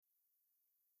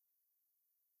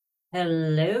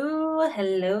Hello,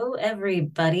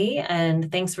 everybody, and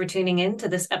thanks for tuning in to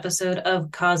this episode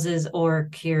of Causes or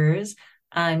Cures.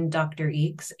 I'm Dr.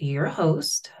 Eeks, your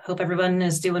host. Hope everyone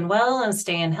is doing well and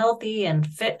staying healthy and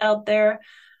fit out there.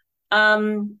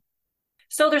 Um,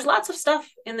 so there's lots of stuff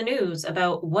in the news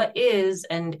about what is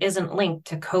and isn't linked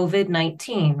to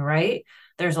COVID-19, right?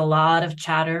 There's a lot of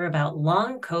chatter about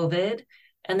long COVID.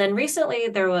 And then recently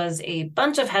there was a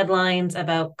bunch of headlines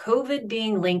about COVID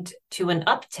being linked to an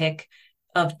uptick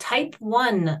of type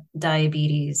 1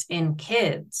 diabetes in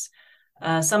kids.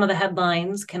 Some of the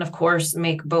headlines can, of course,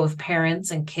 make both parents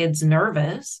and kids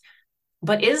nervous.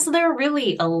 But is there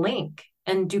really a link?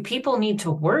 And do people need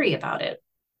to worry about it?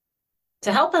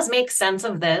 To help us make sense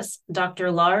of this,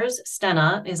 Dr. Lars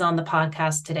Stene is on the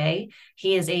podcast today.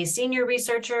 He is a senior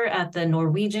researcher at the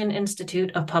Norwegian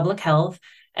Institute of Public Health,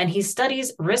 and he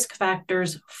studies risk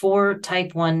factors for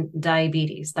type 1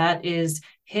 diabetes. That is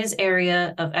his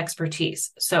area of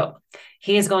expertise. So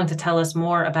he is going to tell us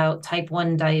more about type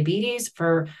 1 diabetes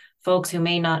for folks who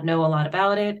may not know a lot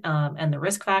about it, and the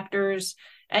risk factors.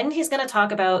 And he's going to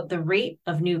talk about the rate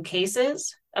of new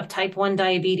cases of type 1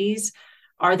 diabetes.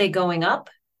 Are they going up?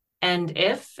 And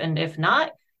if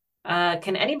not,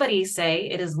 can anybody say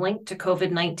it is linked to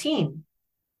COVID-19?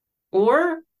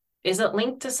 Or is it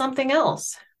linked to something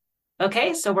else?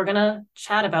 Okay, so we're going to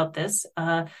chat about this.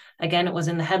 Again, it was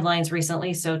in the headlines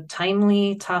recently, so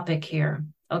timely topic here.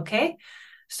 Okay,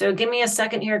 so give me a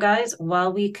second here, guys,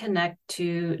 while we connect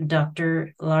to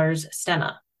Dr. Lars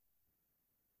Stene.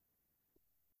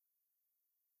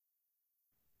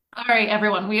 All right,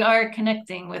 everyone, we are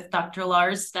connecting with Dr.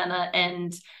 Lars Stene,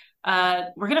 and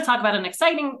we're going to talk about an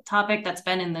exciting topic that's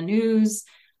been in the news,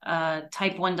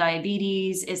 type 1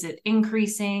 diabetes. Is it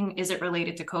increasing? Is it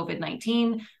related to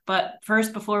COVID-19? But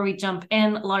first, before we jump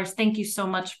in, Lars, thank you so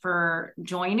much for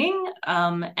joining.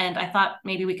 And I thought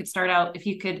maybe we could start out if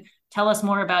you could tell us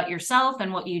more about yourself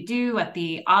and what you do at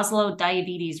the Oslo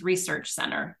Diabetes Research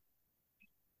Center.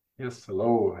 Yes,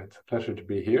 hello. It's a pleasure to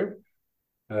be here.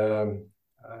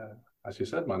 As you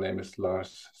said, my name is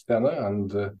Lars Stene,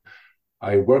 and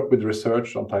I work with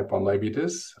research on type 1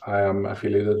 diabetes. I am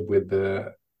affiliated with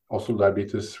the Oslo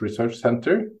Diabetes Research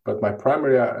Center, but my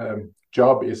primary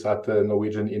job is at the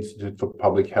Norwegian Institute for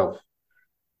Public Health.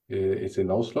 It's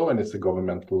in Oslo, and it's a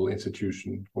governmental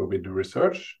institution where we do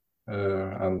research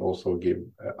and also give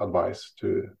advice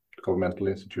to governmental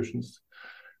institutions.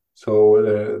 So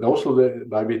the Oslo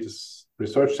Diabetes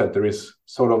Research Center is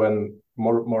sort of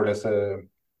more or less a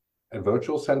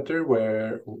virtual center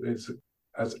where it's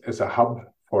a hub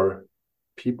for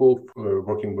people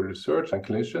working with research and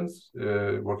clinicians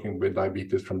working with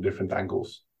diabetes from different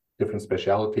angles, different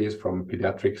specialities from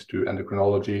pediatrics to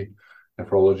endocrinology,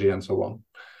 nephrology, and so on.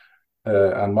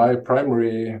 And my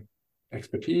primary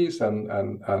expertise and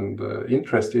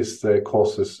interest is the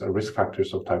causes and risk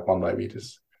factors of type 1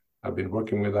 diabetes. I've been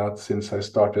working with that since I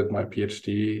started my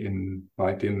PhD in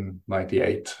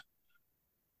 1998.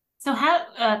 So how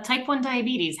type 1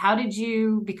 diabetes, how did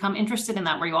you become interested in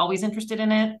that? Were you always interested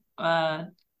in it? No,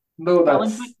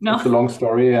 it's a long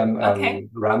story and Okay.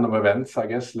 random events, I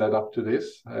guess, led up to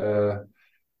this.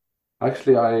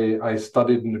 Actually, I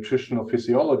studied nutritional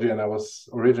physiology, and I was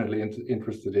originally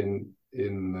interested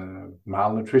in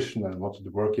malnutrition and wanted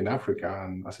to work in Africa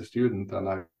and as a student. And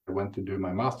I went to do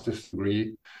my master's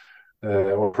degree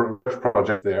or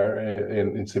project there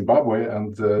in Zimbabwe,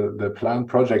 and the planned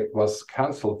project was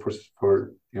cancelled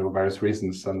for various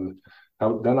reasons. And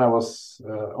then I was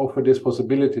offered this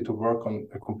possibility to work on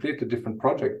a completely different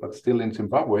project, but still in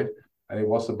Zimbabwe, and it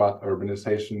was about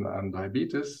urbanization and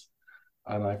diabetes.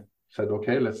 And I said,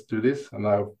 okay, let's do this. And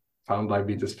I found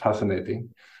diabetes fascinating.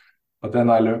 But then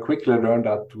I quickly learned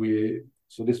that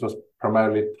so this was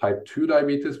primarily type 2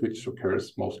 diabetes, which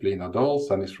occurs mostly in adults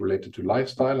and is related to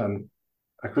lifestyle. And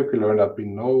I quickly learned that we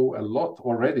know a lot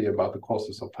already about the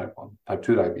causes of type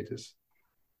 2 diabetes.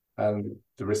 And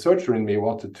the researcher in me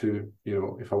wanted to,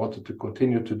 if I wanted to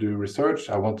continue to do research,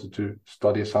 I wanted to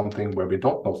study something where we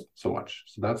don't know so much.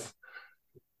 So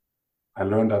I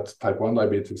learned that type 1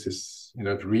 diabetes is,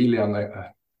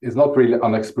 it's not really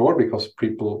unexplored because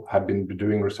people have been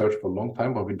doing research for a long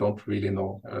time, but we don't really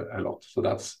know a lot. So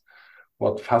that's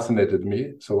what fascinated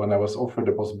me. So when I was offered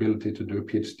the possibility to do a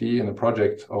PhD in a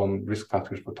project on risk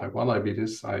factors for type 1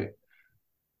 diabetes,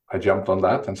 I jumped on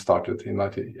that and started in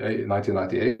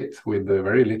 1998 with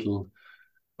very little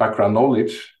background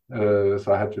knowledge. So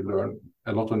I had to learn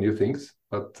a lot of new things,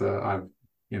 but I've,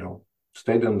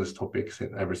 stayed on this topic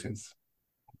ever since.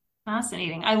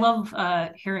 Fascinating. I love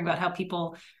hearing about how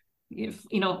people,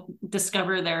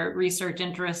 discover their research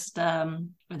interest, or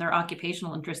their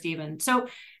occupational interest even. So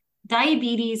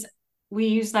diabetes, we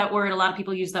use that word, a lot of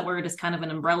people use that word as kind of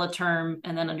an umbrella term.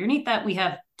 And then underneath that, we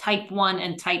have type 1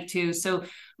 and type 2. So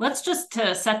let's just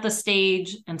to set the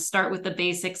stage and start with the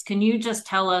basics. Can you just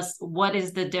tell us what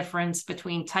is the difference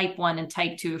between type 1 and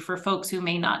type 2 for folks who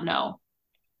may not know?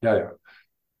 Yeah.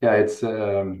 It's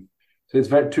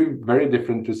two very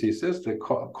different diseases. The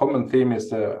common theme is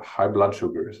the high blood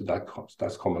sugar. So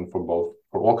that's common for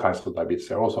all kinds of diabetes.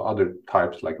 There are also other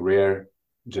types like rare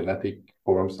genetic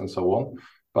forms and so on.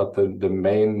 But the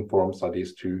main forms are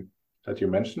these two that you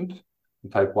mentioned.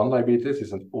 Type 1 diabetes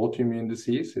is an autoimmune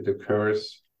disease. It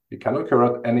can occur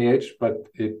at any age, but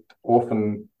it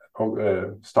often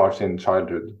starts in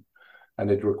childhood.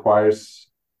 And it requires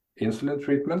insulin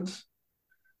treatment,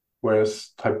 whereas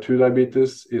type 2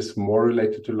 diabetes is more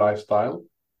related to lifestyle.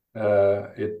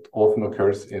 It often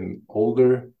occurs in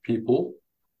older people,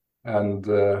 and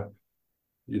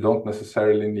you don't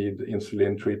necessarily need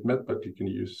insulin treatment, but you can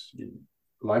use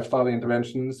lifestyle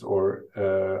interventions or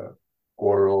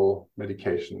oral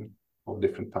medication of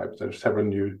different types. There are several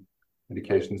new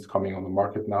medications coming on the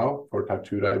market now for type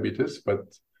 2 diabetes,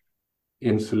 but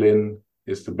insulin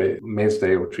is the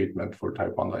mainstay of treatment for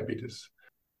type 1 diabetes.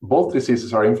 Both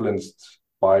diseases are influenced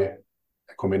by a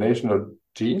combination of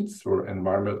genes or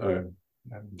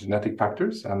genetic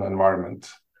factors and environment.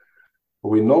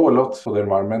 We know a lot for the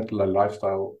environmental and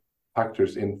lifestyle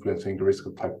factors influencing the risk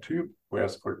of type 2,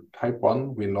 whereas for type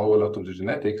 1, we know a lot of the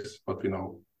genetics, but we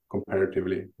know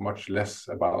comparatively much less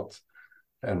about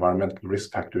environmental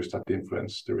risk factors that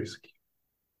influence the risk.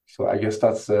 So I guess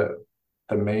that's the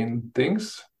main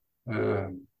things.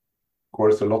 Of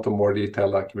course, a lot of more detail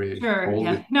like we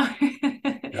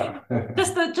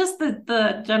just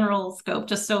the general scope,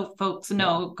 just so folks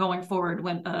know going forward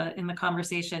when in the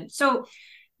conversation. So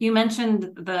you mentioned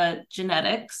the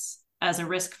genetics as a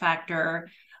risk factor,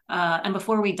 and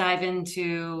before we dive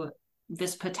into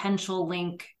this potential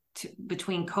link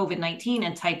between COVID-19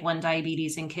 and type 1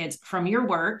 diabetes in kids, from your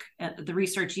work, the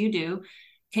research you do,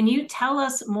 can you tell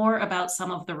us more about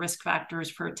some of the risk factors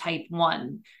for type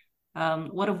 1?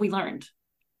 What have we learned?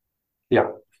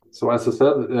 Yeah, so as I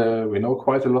said, we know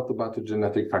quite a lot about the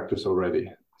genetic factors already.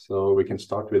 So we can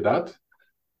start with that.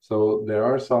 So there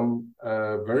are some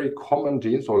very common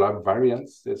genes or lab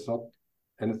variants. It's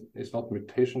not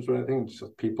mutations or anything. It's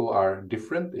just people are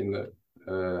different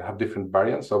have different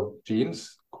variants of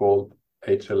genes called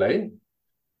HLA.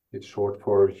 It's short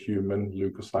for human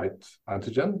leukocyte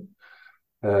antigen.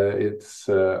 It's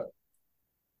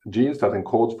genes that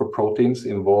encodes for proteins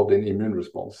involved in immune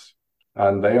response.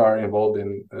 And they are involved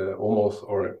in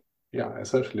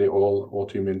essentially all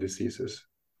autoimmune diseases,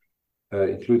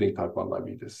 including type 1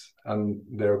 diabetes. And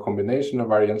there are a combination of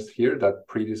variants here that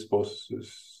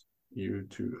predisposes you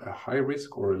to a high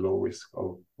risk or a low risk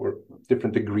or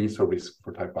different degrees of risk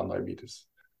for type 1 diabetes.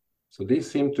 So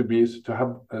these seem to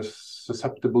have a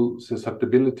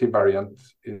susceptibility variant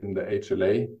in the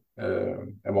HLA,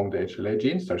 among the HLA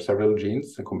genes. There are several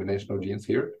genes, a combination of genes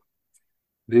here.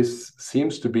 This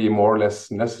seems to be more or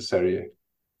less necessary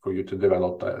for you to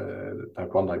develop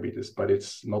type 1 diabetes, but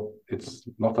it's not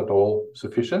at all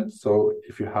sufficient. So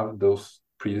if you have those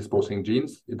predisposing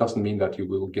genes, it doesn't mean that you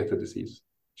will get a disease,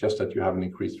 just that you have an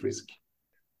increased risk.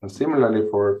 And similarly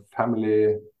for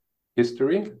family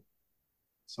history,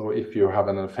 so if you have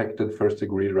an affected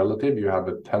first-degree relative, you have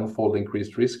a 10-fold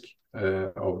increased risk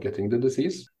of getting the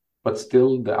disease, but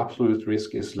still the absolute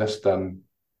risk is less than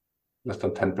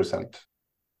 10%.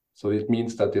 So it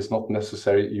means that it's not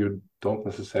necessary, you don't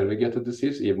necessarily get a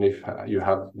disease, even if you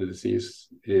have the disease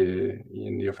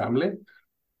in your family.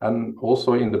 And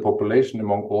also in the population,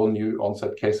 among all new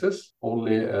onset cases,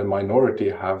 only a minority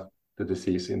have the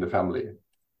disease in the family.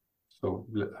 So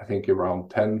I think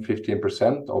around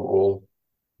 10-15% of all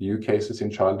new cases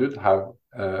in childhood have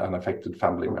an affected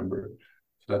family member.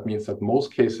 So that means that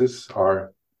most cases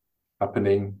are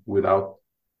happening without,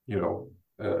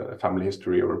 a family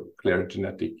history or clear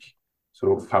genetic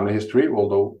sort of family history,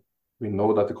 although we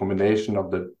know that the combination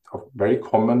of very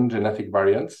common genetic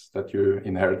variants that you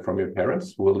inherit from your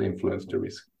parents will influence the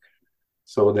risk.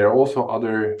 So there are also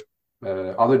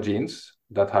other genes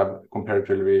that have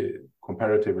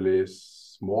comparatively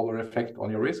smaller effect on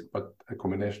your risk, but a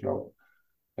combination of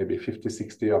maybe 50,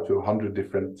 60, up to 100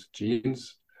 different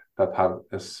genes that have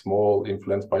a small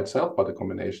influence by itself, but a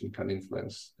combination can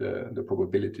influence the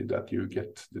probability that you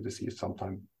get the disease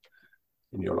sometime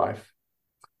in your life.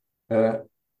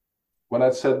 When I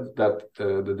said that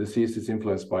the disease is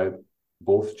influenced by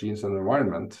both genes and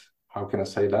environment, how can I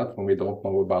say that when we don't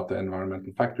know about the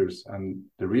environmental factors? And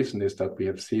the reason is that we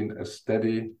have seen a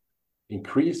steady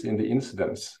increase in the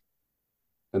incidence,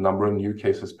 the number of new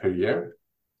cases per year,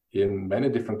 in many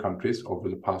different countries over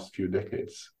the past few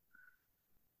decades.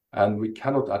 And we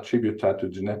cannot attribute that to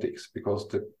genetics because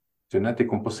the genetic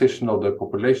composition of the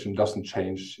population doesn't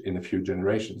change in a few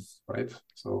generations, right?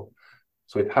 So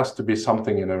it has to be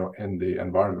something in the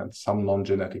environment, some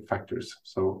non-genetic factors.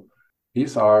 So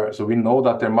we know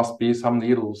that there must be some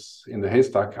needles in the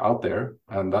haystack out there,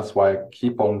 and that's why I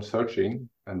keep on searching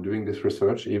and doing this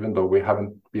research, even though we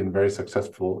haven't been very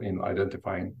successful in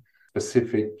identifying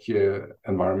specific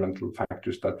environmental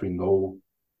factors that we know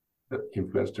that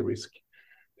influence the risk.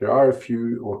 There are a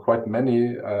few or quite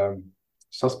many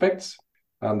suspects,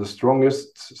 and the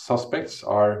strongest suspects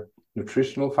are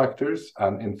nutritional factors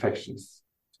and infections.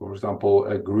 So, for example,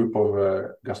 a group of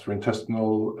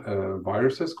gastrointestinal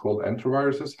viruses called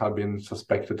enteroviruses have been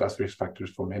suspected as risk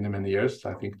factors for many, many years.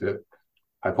 I think the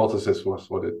hypothesis was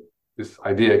this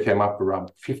idea came up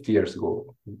around 50 years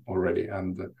ago already,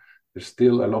 and there's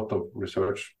still a lot of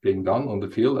research being done on the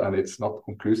field, and it's not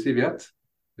conclusive yet.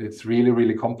 It's really,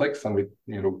 really complex, and we,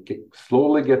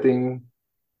 slowly getting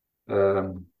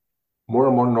more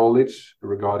and more knowledge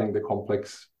regarding the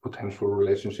complex potential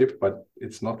relationship, but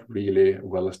it's not really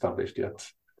well established yet.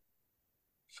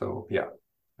 So yeah,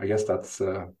 I guess that's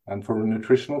and for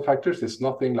nutritional factors, it's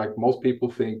nothing like most people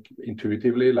think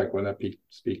intuitively. Like when I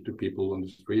speak to people on the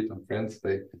street and friends,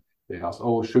 they ask,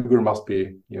 "Oh, sugar must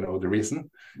be the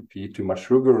reason. If you eat too much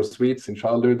sugar or sweets in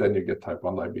childhood, then you get type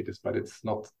 1 diabetes." But it's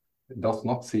not. It does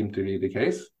not seem to be the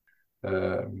case.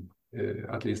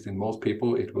 At least in most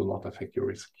people, it will not affect your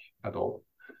risk at all.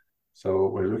 So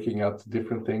we're looking at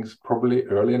different things probably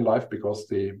early in life because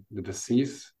the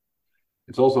disease,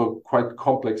 it's also quite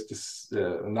complex, this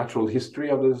natural history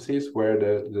of the disease,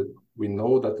 where we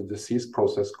know that the disease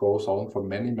process goes on for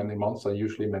many, many months and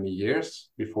usually many years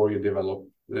before you develop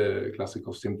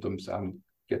classical symptoms and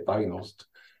get diagnosed.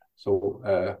 So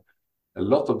a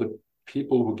lot of the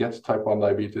people who get type 1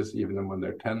 diabetes, even when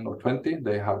they're 10 or 20,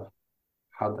 they have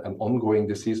had an ongoing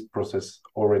disease process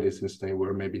already since they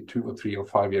were maybe 2 or 3 or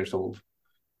 5 years old.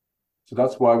 So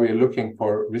that's why we're looking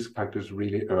for risk factors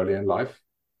really early in life.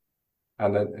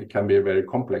 And then it can be very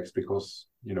complex because,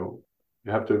 you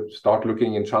have to start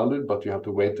looking in childhood, but you have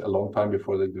to wait a long time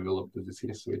before they develop the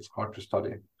disease. So it's hard to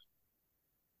study.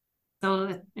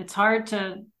 So it's hard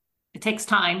to, it takes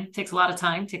time, it takes a lot of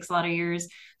time, it takes a lot of years.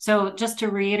 So just to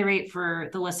reiterate for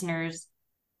the listeners,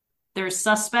 there's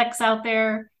suspects out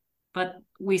there, but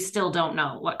we still don't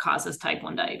know what causes type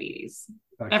 1 diabetes.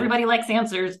 Exactly. Everybody likes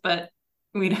answers, but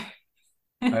we don't.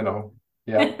 I know.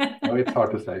 Yeah. No, it's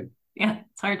hard to say. Yeah,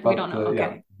 it's hard. But, we don't know.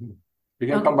 Okay. Yeah. We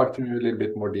can come back to a little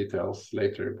bit more details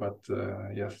later, but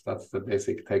yes, that's the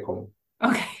basic take home.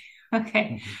 Okay.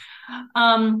 Okay.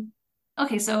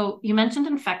 Okay, so you mentioned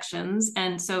infections,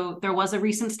 and so there was a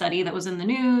recent study that was in the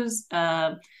news,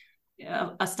 a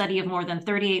study of more than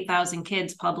 38,000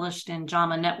 kids published in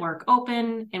JAMA Network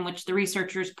Open, in which the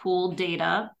researchers pooled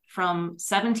data from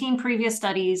 17 previous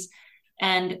studies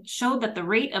and showed that the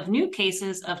rate of new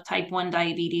cases of type 1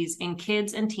 diabetes in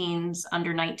kids and teens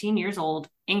under 19 years old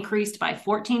increased by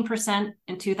 14%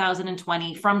 in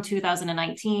 2020 from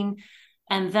 2019.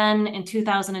 And then in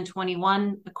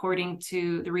 2021, according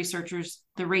to the researchers,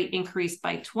 the rate increased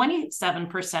by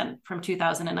 27% from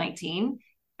 2019.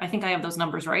 I think I have those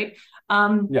numbers right.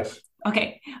 Yes.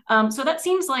 Okay. So that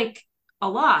seems like a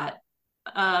lot.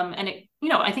 And it,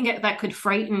 I think that could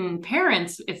frighten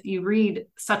parents if you read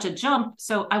such a jump.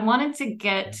 So I wanted to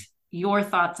get your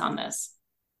thoughts on this.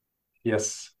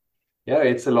 Yes. Yeah,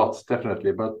 it's a lot,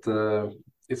 definitely. But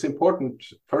it's important,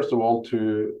 first of all,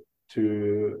 to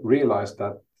realize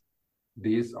that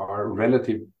these are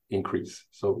relative increase.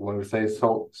 So when we say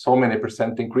so many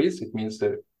percent increase, it means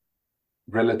that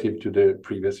relative to the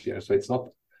previous year. So it's not,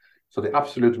 so the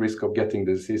absolute risk of getting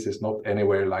the disease is not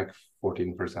anywhere like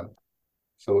 14%.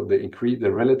 So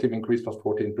the relative increase was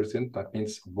 14%. That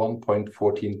means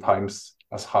 1.14 times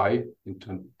as high in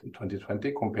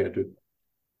 2020 compared to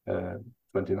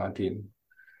 2019.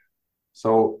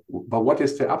 So, but what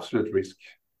is the absolute risk?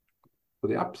 So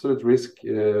the absolute risk,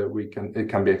 it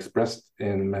can be expressed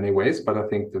in many ways, but I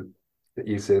think the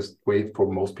easiest way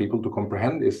for most people to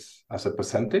comprehend is as a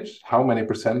percentage. How many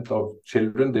percent of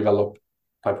children develop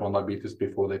type 1 diabetes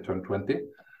before they turn 20?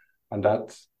 And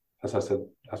that, as I said,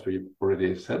 as we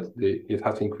already said, it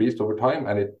has increased over time,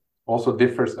 and it also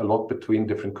differs a lot between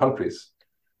different countries.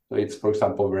 So it's, for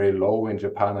example, very low in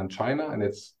Japan and China, and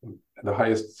it's the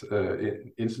highest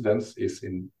incidence is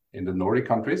in the Nordic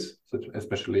countries,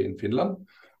 especially in Finland.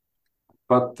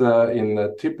 But in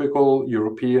a typical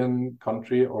European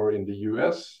country or in the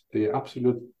US, the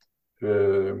absolute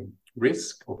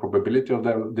risk or probability of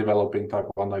developing type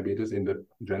 1 diabetes in the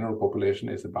general population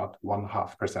is about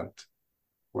 0.5%,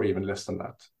 or even less than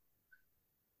that.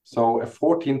 So a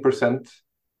 14%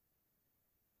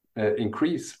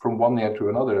 increase from one year to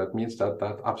another, that means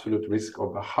that absolute risk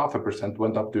of 0.5%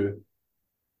 went up to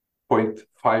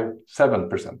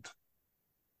 0.57%.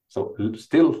 So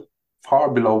still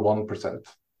far below 1%.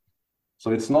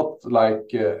 So it's not like,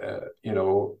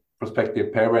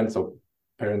 prospective parents of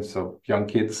young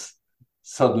kids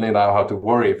suddenly now have to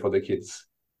worry for the kids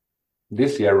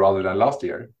this year rather than last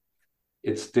year.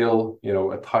 It's still,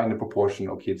 a tiny proportion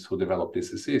of kids who develop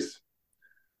this disease.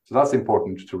 So that's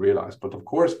important to realize. But of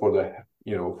course,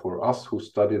 for us who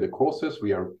study the causes,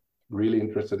 we are really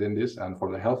interested in this. And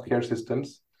for the healthcare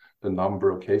systems, the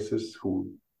number of cases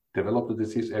who develop the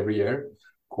disease every year,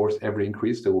 of course, every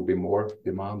increase, there will be more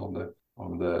demand on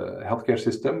the healthcare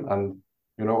system. And,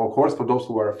 of course, for those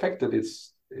who are affected,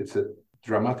 it's a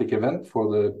dramatic event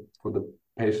for the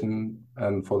patient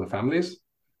and for the families.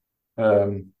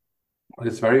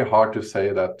 It's very hard to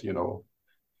say that,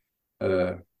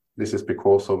 this is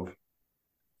because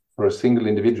for a single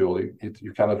individual,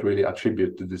 you cannot really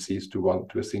attribute the disease to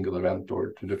a single event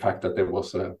or to the fact that there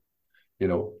was a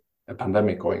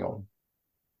pandemic going on.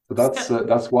 So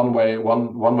that's one way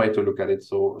to look at it.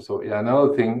 So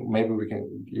another thing, maybe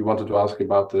you wanted to ask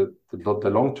about the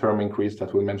long-term increase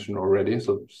that we mentioned already.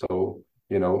 So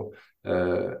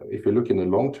if you look in the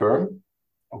long term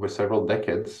over several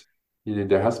decades,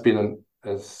 there has been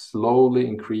a slowly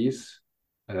increase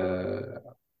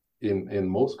in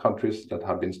most countries that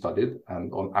have been studied,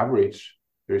 and on average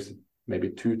there's maybe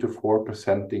 2 to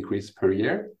 4% increase per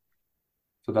year.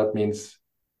 So that means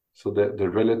the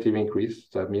relative increase,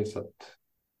 that means that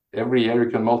every year you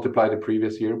can multiply the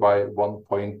previous year by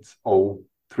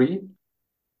 1.03,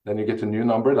 then you get a new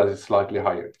number that is slightly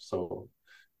higher. So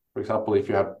for example, if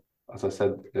you have, as I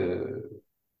said,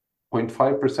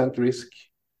 0.5% risk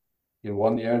in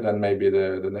one year, then maybe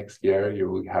the next year you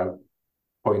will have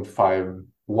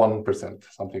 0.51%,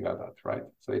 something like that, right?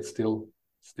 So it's still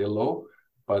low,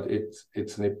 but it's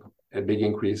a big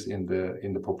increase in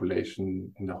the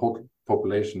population, in the whole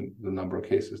population, the number of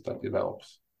cases that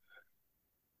develops.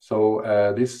 So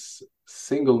this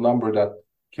single number that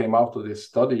came out of this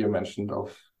study you mentioned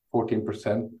of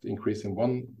 14% increase in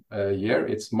one year,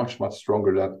 it's much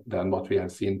stronger than what we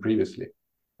have seen previously.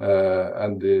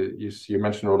 And you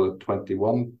mentioned all the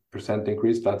 21%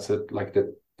 increase. That's it, like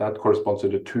that corresponds to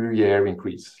the 2-year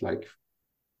increase, like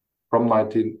from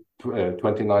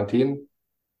 2019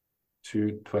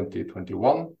 to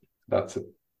 2021. That's a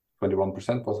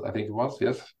 21% I think it was,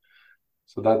 yes.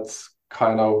 So that's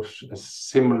kind of a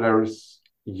similar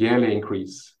yearly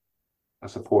increase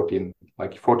as a 14%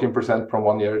 from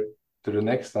one year to the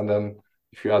next, and then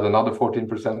if you add another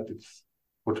 14%, it's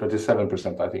or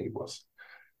 27%, I think it was.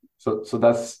 So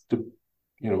that's to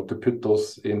put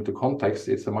those into context,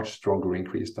 it's a much stronger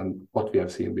increase than what we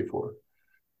have seen before.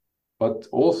 But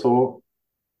also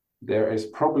there is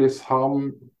probably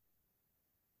some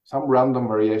random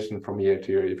variation from year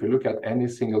to year. If you look at any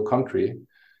single country,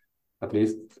 at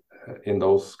least in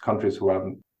those countries who have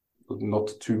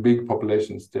not too big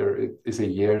populations, there is a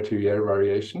year-to-year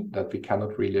variation that we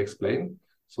cannot really explain.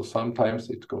 So sometimes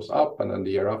it goes up, and then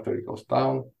the year after it goes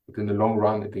down, but in the long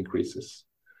run it increases.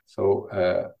 So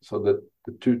the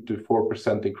 2 to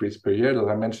 4% increase per year that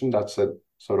I mentioned, that's a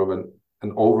sort of an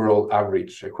overall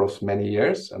average across many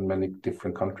years and many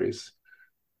different countries.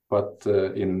 But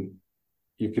you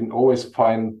can always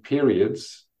find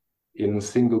periods in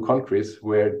single countries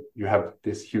where you have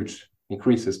this huge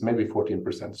increases, maybe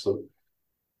 14%. So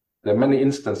there are many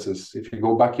instances. If you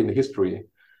go back in history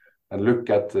and look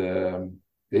at the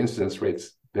incidence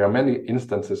rates, there are many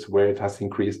instances where it has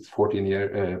increased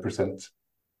 14%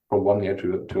 from one year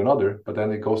to another, but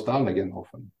then it goes down again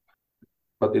often.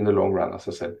 But in the long run, as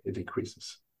I said, it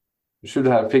increases. You should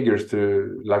have figures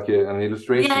to like an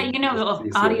illustration. Yeah, easier,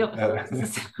 audio.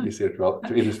 Easier to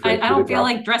illustrate. I don't feel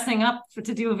like dressing up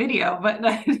to do a video, but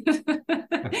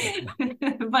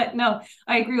but no,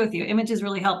 I agree with you. Images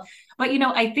really help. But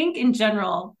I think in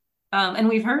general, and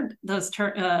we've heard those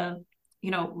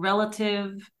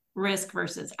relative risk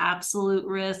versus absolute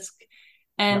risk,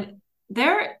 and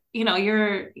there,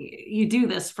 you do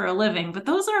this for a living, but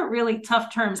those are really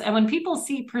tough terms. And when people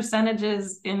see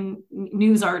percentages in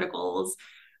news articles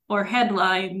or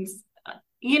headlines,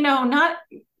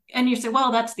 and you say,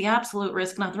 well, that's the absolute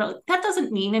risk, not the relative. That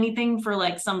doesn't mean anything for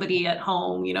like somebody at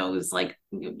home, who's like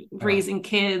raising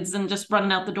kids and just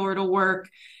running out the door to work.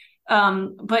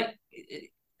 But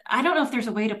I don't know if there's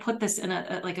a way to put this in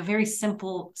a very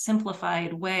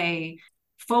simplified way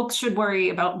folks should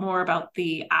worry more about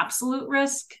the absolute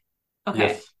risk. Okay.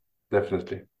 Yes,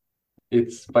 definitely.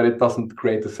 But it doesn't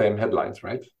create the same headlines,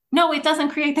 right? No, it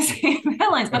doesn't create the same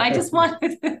headlines, but I just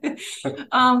wanted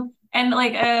and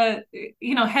like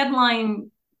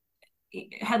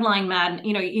headline mad,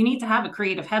 you need to have a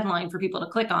creative headline for people to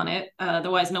click on it.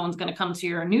 Otherwise no one's going to come to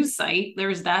your news site.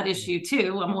 There's that issue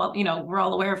too. And well, we're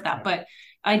all aware of that, but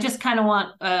I just kind of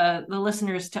want the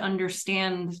listeners to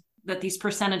understand that these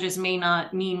percentages may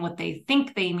not mean what they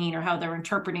think they mean or how they're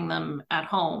interpreting them at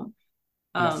home.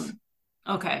 Yes.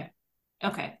 Okay.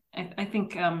 I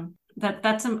think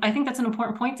that's an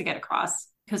important point to get across,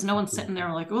 because no one's sitting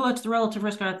there like, oh, that's the relative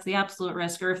risk or that's the absolute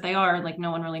risk, or if they are, like,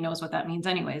 no one really knows what that means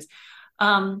anyways.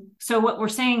 So what we're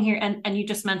saying here, and you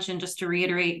just mentioned, just to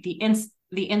reiterate,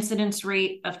 the incidence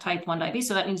rate of type 1 diabetes,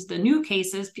 so that means the new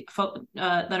cases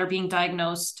that are being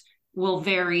diagnosed will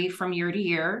vary from year to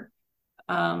year.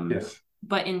 Yes.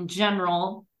 But in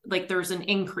general, like, there's an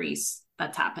increase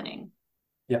that's happening.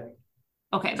 Yeah.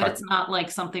 Okay, but it's not like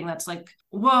something that's like,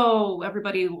 whoa,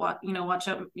 everybody, watch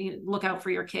out, look out for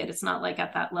your kid. It's not like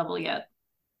at that level yet.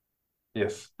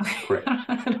 Yes, correct.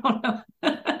 I don't know.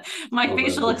 My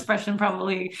facial expression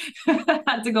probably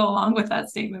had to go along with that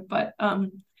statement, but all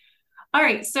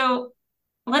right. So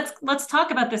let's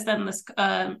talk about this then.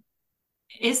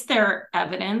 Is there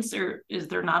evidence, or is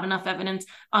there not enough evidence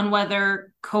on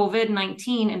whether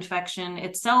COVID-19 infection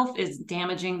itself is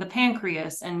damaging the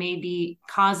pancreas and maybe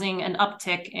causing an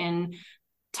uptick in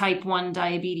type 1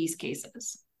 diabetes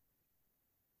cases?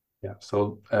 Yeah.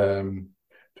 So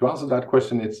to answer that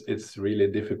question, it's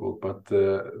really difficult, but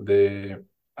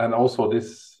and also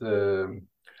this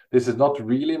is not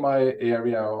really my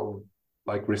area of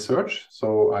like research,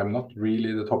 so I'm not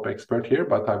really the top expert here,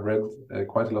 but I've read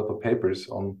quite a lot of papers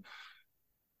on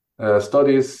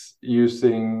studies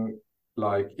using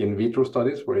like in vitro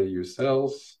studies where you use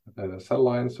cells, cell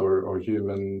lines, or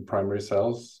human primary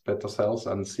cells, beta cells,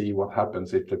 and see what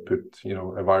happens if they put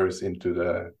a virus into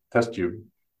the test tube.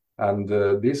 And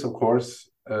this, of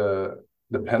course,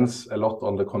 depends a lot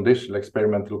on the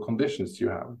experimental conditions you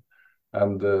have.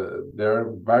 And there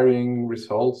are varying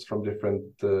results from different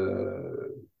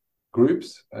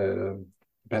groups,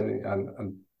 depending.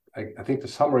 And I think the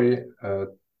summary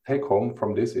take home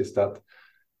from this is that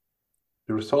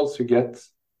the results you get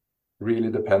really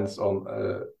depends on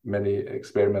many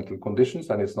experimental conditions,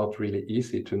 and it's not really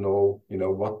easy to know,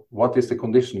 what is the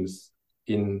conditions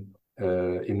in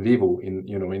vivo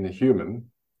in a human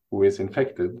who is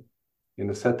infected in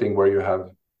a setting where you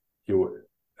have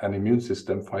an immune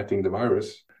system fighting the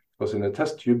virus. Because in a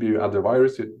test tube, you add the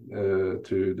virus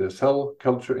to the cell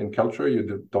culture. In culture,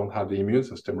 you don't have the immune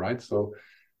system, right? So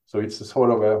it's a sort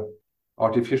of a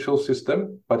artificial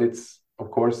system, but it's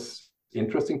of course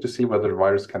interesting to see whether the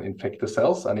virus can infect the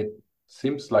cells, and it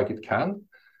seems like it can.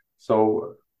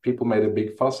 So people made a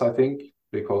big fuss, I think,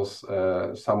 because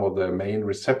some of the main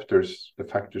receptors, the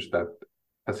factors that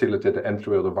facilitate the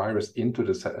entry of the virus into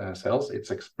the cells, it's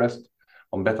expressed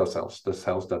on beta cells, the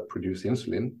cells that produce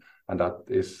insulin, and that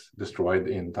is destroyed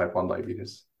in type 1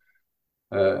 diabetes.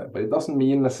 But it doesn't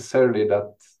mean necessarily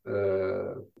that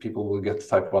people will get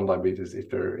type 1 diabetes if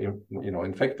they're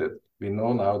infected. We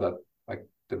know now that like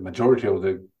the majority of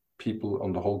the people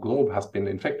on the whole globe has been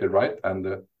infected, right? And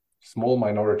the small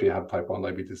minority have type 1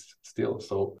 diabetes still.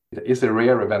 So it is a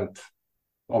rare event,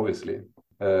 obviously.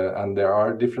 And there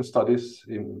are different studies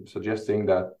suggesting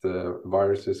that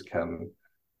viruses can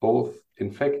both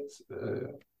infect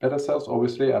beta cells,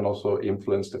 obviously, and also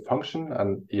influence the function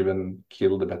and even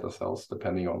kill the beta cells,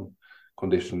 depending on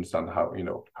conditions and how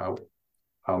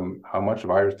much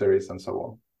virus there is and so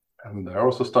on. And there are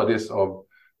also studies of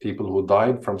people who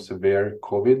died from severe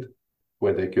COVID,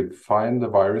 where they could find the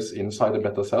virus inside the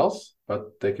beta cells,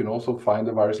 but they can also find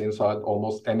the virus inside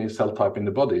almost any cell type in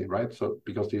the body, right? So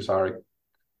because these are,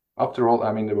 after all,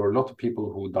 I mean, there were a lot of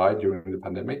people who died during the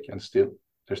pandemic, and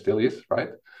there still is, right?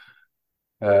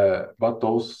 But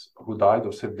those who died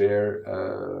of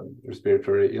severe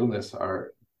respiratory illness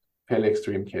are fairly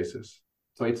extreme cases.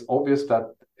 So it's obvious that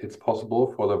it's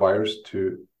possible for the virus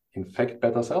to infect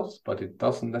beta cells, but it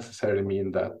doesn't necessarily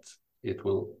mean that it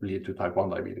will lead to type 1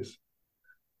 diabetes.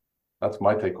 That's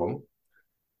my take home.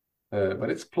 But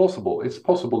it's plausible. It's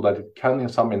possible that it can, in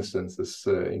some instances,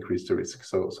 increase the risk.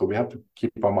 So we have to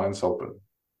keep our minds open.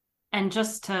 And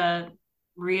just to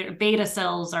beta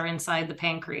cells are inside the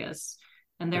pancreas,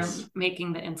 and they're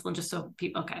making the insulin, just so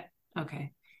people.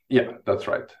 Okay. Yeah, that's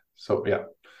right. So yeah.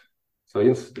 So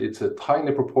it's a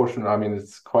tiny proportion. I mean,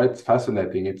 it's quite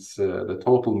fascinating. It's the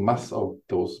total mass of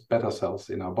those beta cells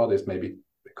in our bodies, maybe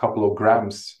a couple of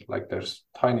grams. Like there's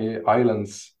tiny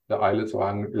islands the islets of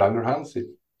Langerhans, if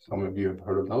some of you have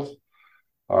heard of those,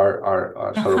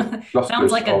 are sort of clusters.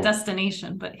 Sounds like a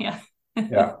destination, but yeah.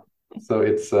 Yeah. So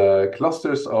it's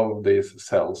clusters of these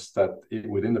cells that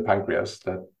within the pancreas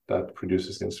that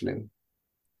produces insulin.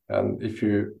 And if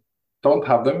you don't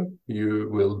have them, you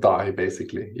will die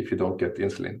basically if you don't get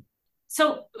insulin.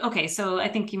 So, okay, so I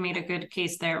think you made a good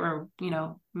case there, or,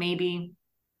 maybe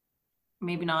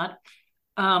not.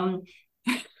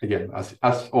 Again,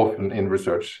 as often in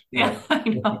research. Yeah, I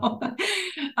know.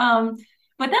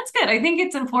 But that's good. I think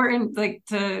it's important, like,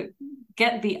 to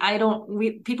get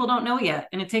people don't know yet,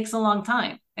 and it takes a long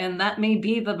time. And that may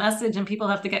be the message, and people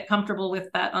have to get comfortable with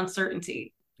that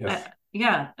uncertainty. Yes.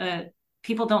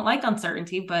 People don't like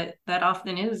uncertainty, but that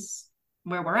often is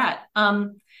where we're at.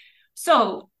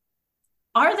 So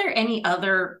are there any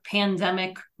other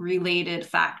pandemic-related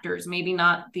factors, maybe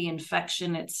not the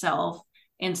infection itself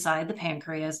inside the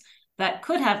pancreas, that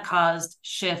could have caused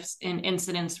shifts in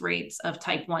incidence rates of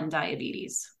type 1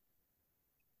 diabetes?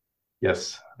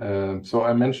 Yes. So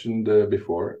I mentioned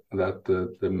before that the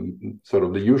sort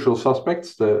of the usual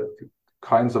suspects, the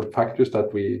kinds of factors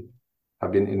that we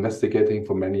have been investigating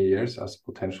for many years as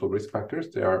potential risk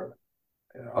factors, there are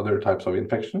other types of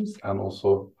infections and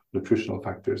also nutritional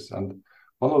factors. And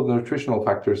one of the nutritional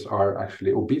factors are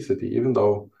actually obesity, even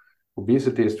though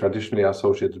obesity is traditionally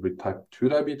associated with type 2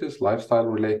 diabetes, lifestyle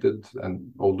related,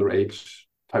 and older age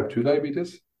type 2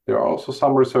 diabetes. There are also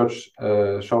some research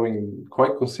showing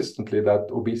quite consistently that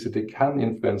obesity can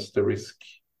influence the risk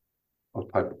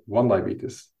of type 1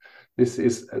 diabetes. This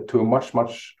is to a much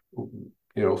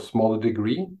smaller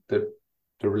degree. The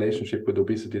relationship with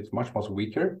obesity is much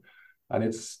weaker, and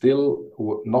it's still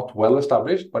not well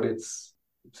established, but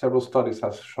several studies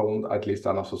have shown at least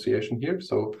an association here.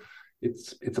 So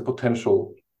it's a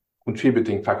potential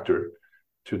contributing factor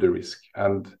to the risk.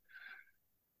 And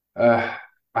I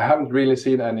haven't really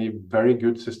seen any very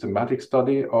good systematic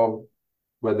study of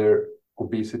whether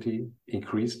obesity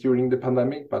increased during the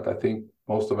pandemic, but I think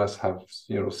most of us have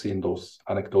seen those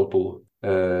anecdotal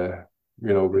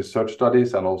research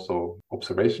studies and also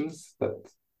observations that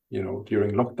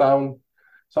during lockdown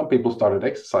some people started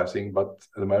exercising, but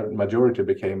the majority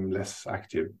became less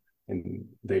active in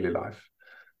daily life.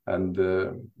 And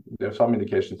there are some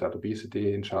indications that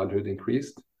obesity in childhood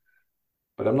increased,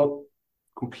 but I'm not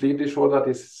completely sure that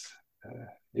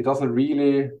it doesn't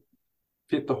really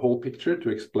fit the whole picture to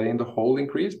explain the whole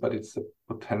increase, but it's a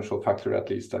potential factor at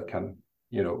least that can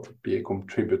be a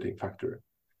contributing factor.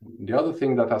 The other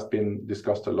thing that has been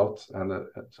discussed a lot and a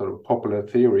sort of popular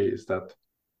theory is that,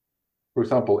 for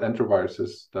example,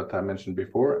 enteroviruses that I mentioned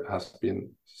before has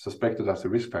been suspected as a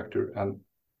risk factor, and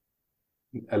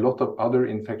a lot of other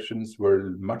infections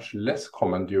were much less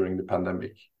common during the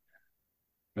pandemic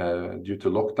due to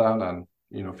lockdown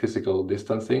and physical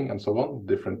distancing and so on,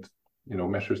 different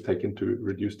measures taken to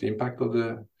reduce the impact of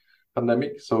the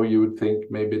pandemic. So you would think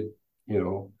maybe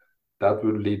that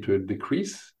would lead to a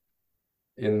decrease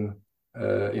in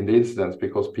the incidence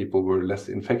because people were less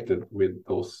infected with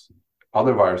those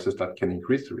other viruses that can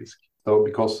increase the risk. So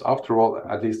because after all,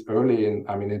 at least early in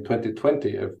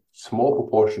 2020, a small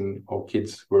proportion of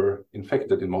kids were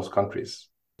infected in most countries.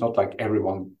 Not like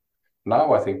everyone.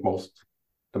 Now I think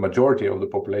the majority of the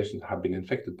population have been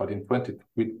infected, but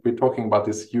we're talking about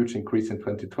this huge increase in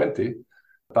 2020.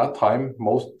 At that time,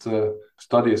 most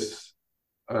studies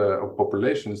of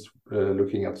populations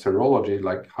looking at serology,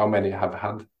 like how many have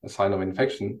had a sign of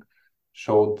infection,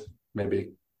 showed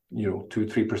maybe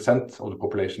 2-3% of the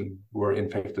population were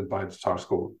infected by the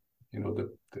SARS-CoV,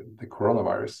 the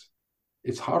coronavirus.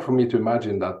 It's hard for me to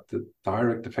imagine that the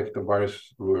direct effect of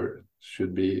virus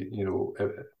should be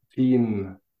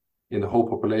seen in the whole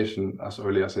population as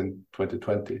early as in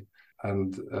 2020.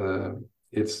 And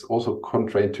it's also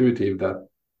contraintuitive that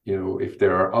if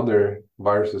there are other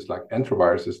viruses like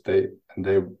enteroviruses,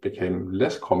 they became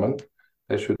less common,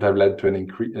 they should have led to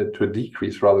a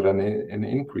decrease rather than an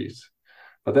increase.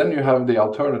 But then you have the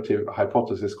alternative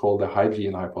hypothesis called the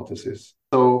hygiene hypothesis.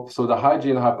 So the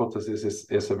hygiene hypothesis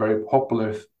is a very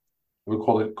popular, we'll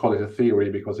call it a theory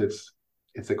because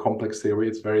it's a complex theory.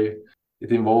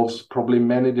 It involves probably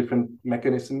many different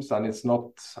mechanisms, and it's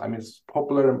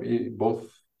popular both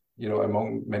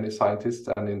among many scientists,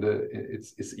 and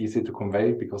it's easy to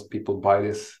convey because people buy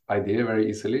this idea very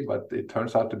easily. But it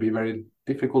turns out to be very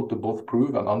difficult to both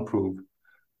prove and unprove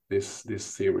this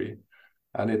theory.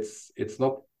 And it's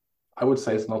not, I would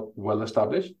say it's not well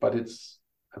established, but it's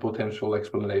a potential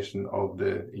explanation of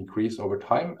the increase over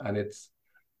time, and it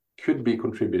could be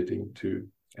contributing to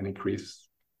an increase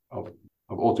of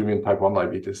autoimmune type 1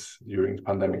 diabetes during the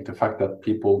pandemic, the fact that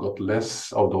people got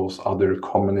less of those other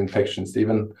common infections,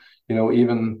 even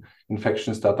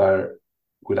infections that are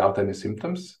without any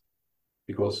symptoms,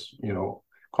 because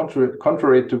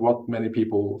contrary to what many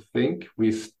people think,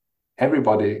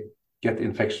 everybody get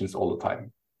infections all the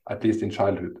time, at least in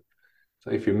childhood.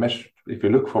 So if you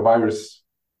look for virus,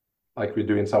 like we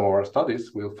do in some of our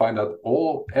studies, we'll find that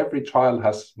every child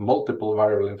has multiple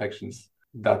viral infections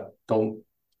that don't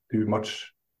do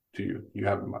much to you. You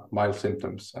have mild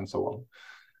symptoms and so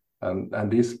on, and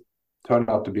these turned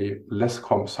out to be less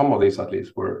common. Some of these, at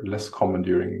least, were less common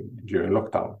during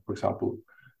lockdown. For example,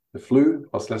 the flu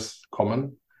was less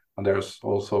common, and there's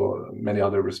also many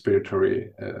other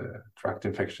respiratory tract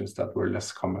infections that were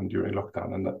less common during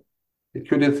lockdown, and that it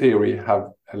could, in theory, have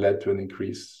led to an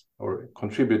increase or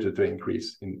contributed to an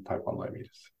increase in type 1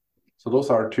 diabetes. So those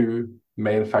are two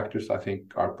main factors I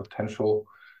think are potential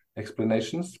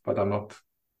explanations, but I'm not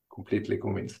completely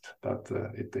convinced that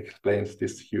it explains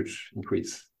this huge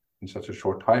increase in such a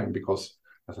short time, because,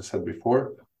 as I said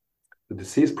before, the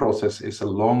disease process is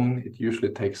it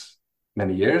usually takes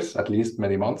many years, at least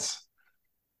many months.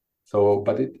 So,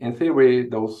 but in theory,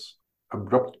 those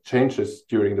abrupt changes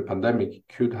during the pandemic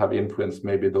could have influenced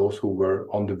maybe those who were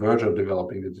on the verge of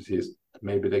developing the disease.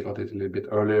 Maybe they got it a little bit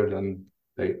earlier than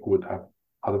they would have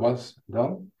otherwise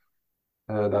done.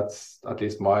 That's at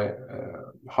least my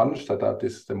hunch, that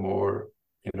is the more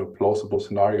plausible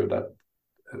scenario, that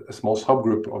a small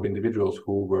subgroup of individuals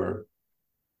who were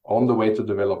on the way to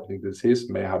developing the disease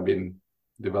may have been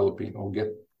developing or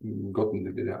gotten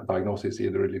the diagnosis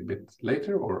either a little bit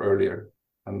later or earlier.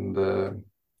 And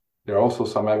there are also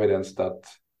some evidence that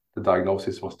the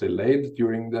diagnosis was delayed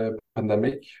during the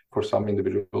pandemic for some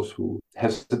individuals who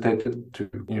hesitated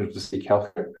to seek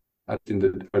healthcare. And in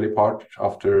the early part,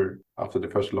 after the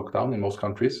first lockdown in most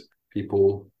countries,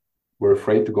 people were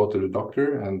afraid to go to the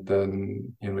doctor, and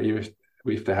then even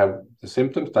if they have the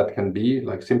symptoms that can be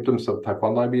like symptoms of type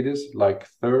 1 diabetes, like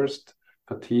thirst,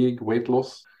 fatigue, weight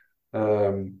loss,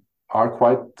 are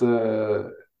quite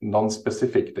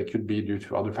non-specific. They could be due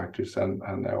to other factors, and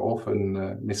are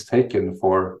often mistaken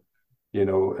for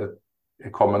a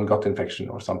common gut infection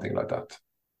or something like that.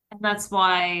 And that's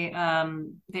why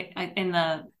in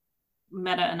the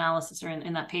meta-analysis, or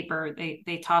in that paper,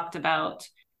 they talked about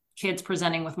kids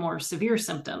presenting with more severe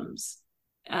symptoms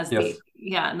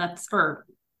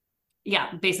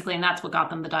basically, and that's what got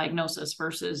them the diagnosis,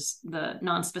 versus the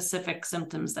non-specific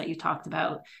symptoms that you talked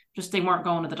about. Just they weren't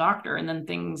going to the doctor, and then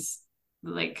things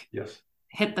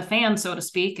hit the fan, so to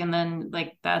speak, and then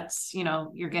that's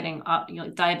you're getting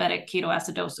diabetic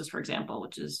ketoacidosis, for example,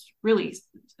 which is really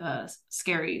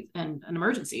scary and an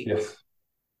emergency. Yes,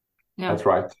 that's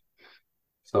right.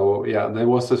 So there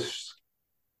was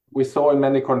we saw in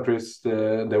many countries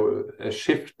there was a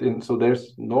shift in. So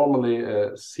there's normally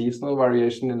a seasonal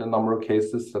variation in the number of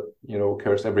cases that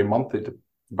occurs every month. It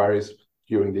varies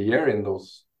during the year in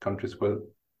those countries where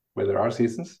there are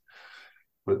seasons.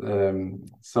 But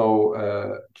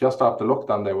just after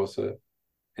lockdown, there was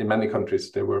in many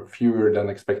countries there were fewer than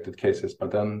expected cases,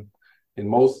 but then in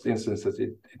most instances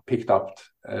it picked up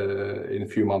in a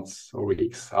few months or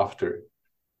weeks after.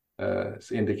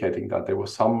 Indicating that there were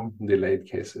some delayed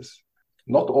cases.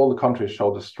 Not all the countries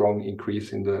showed a strong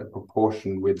increase in the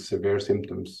proportion with severe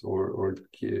symptoms or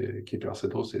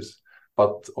ketoacidosis,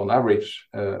 but on average,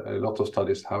 a lot of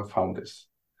studies have found this.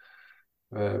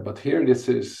 But here,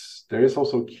 there is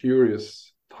also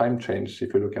curious time change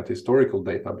if you look at historical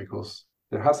data, because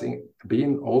there has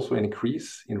been also an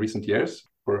increase in recent years,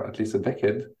 for at least a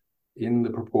decade, in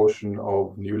the proportion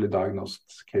of newly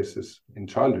diagnosed cases in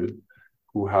childhood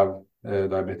who have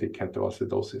diabetic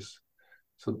ketoacidosis.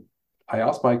 So I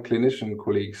asked my clinician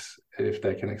colleagues if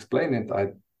they can explain it.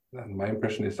 And my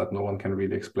impression is that no one can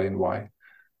really explain why.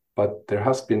 But there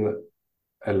has been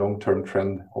a long-term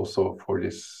trend also for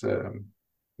this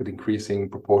with increasing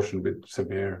proportion with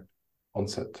severe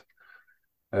onset.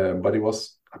 But it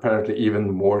was apparently even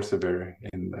more severe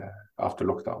after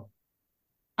lockdown.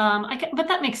 But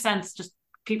that makes sense. Just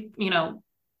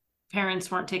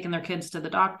parents weren't taking their kids to the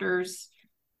doctors.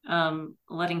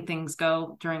 Letting things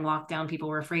go during lockdown. People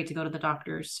were afraid to go to the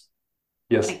doctors.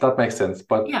 Yes, that makes sense.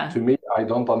 But to me, I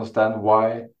don't understand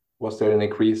why was there an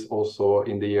increase also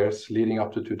in the years leading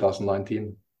up to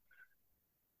 2019.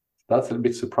 That's a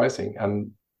bit surprising,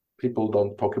 and people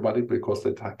don't talk about it because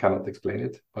they cannot explain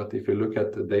it. But if you look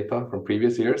at the data from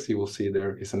previous years, you will see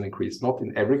there is an increase, not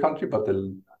in every country, but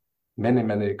many,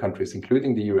 many countries,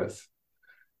 including the US.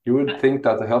 You would think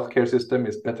that the healthcare system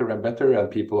is better and better,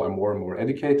 and people are more and more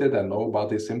educated and know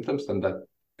about these symptoms, and that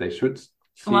they should seek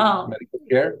medical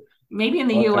care. Maybe in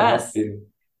the US.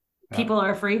 people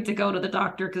are afraid to go to the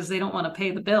doctor because they don't want to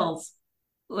pay the bills.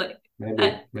 Like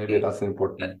maybe that's an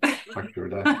important factor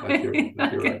that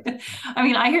you're right. I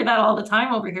mean, I hear that all the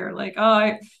time over here. Like,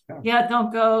 oh,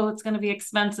 don't go. It's going to be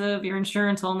expensive. Your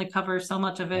insurance will only cover so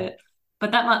much of it.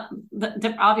 But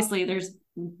obviously there's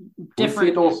different. We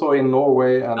see it also in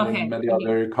Norway and in many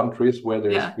other countries where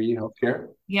there is free healthcare.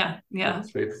 Yeah.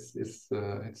 So it's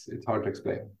hard to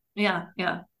explain. Yeah.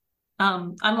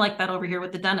 I'm like that over here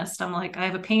with the dentist. I'm like, I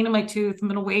have a pain in my tooth. I'm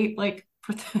gonna wait like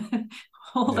for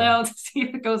hold out to see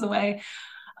if it goes away.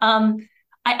 I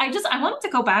wanted to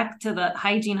go back to the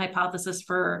hygiene hypothesis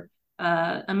for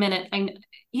a minute.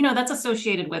 That's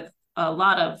associated with a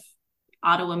lot of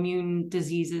autoimmune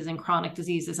diseases and chronic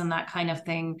diseases and that kind of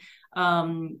thing.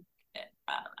 The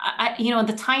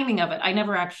timing of it, I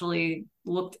never actually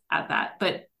looked at that,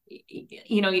 but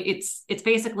it's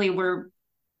basically we're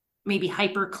maybe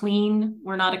hyper clean.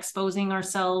 We're not exposing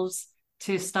ourselves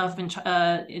to stuff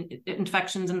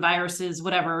infections and viruses,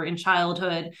 whatever, in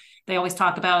childhood. They always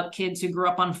talk about kids who grew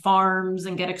up on farms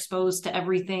and get exposed to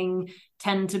everything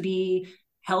tend to be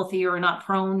healthier or not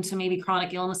prone to maybe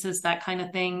chronic illnesses, that kind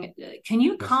of thing. Can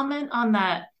you comment on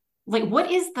that? Like,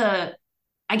 what is the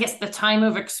time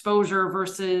of exposure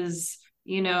versus,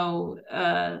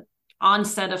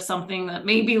 onset of something that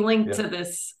may be linked to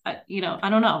this? I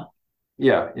don't know.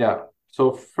 Yeah.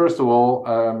 So first of all,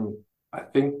 I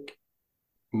think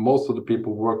most of the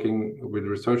people working with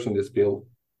research in this field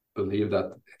believe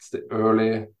that it's the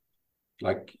early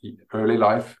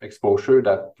life exposure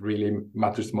that really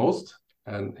matters most.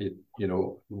 And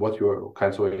what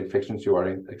kinds of infections you are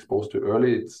exposed to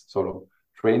early, it sort of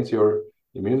trains your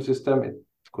immune system. It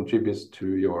contributes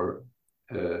to your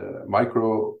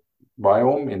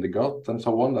microbiome in the gut and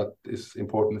so on. That is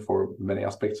important for many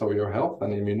aspects of your health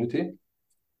and immunity.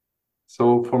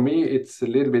 So for me, it's a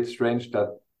little bit strange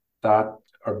that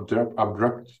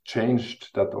abrupt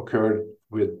change that occurred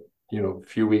with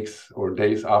few weeks or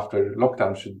days after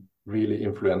lockdown should really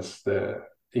influence the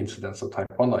incidence of type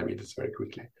 1 diabetes very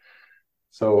quickly.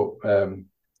 So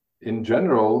in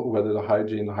general, whether the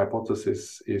hygiene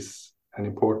hypothesis is an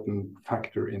important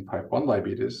factor in type 1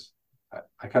 diabetes,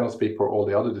 I cannot speak for all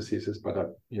the other diseases, but I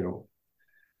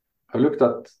looked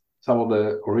at some of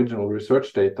the original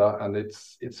research data, and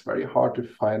it's very hard to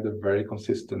find a very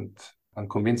consistent and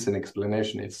convincing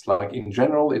explanation. It's like in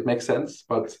general it makes sense,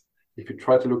 but if you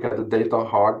try to look at the data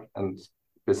hard and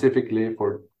specifically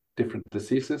for different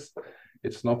diseases,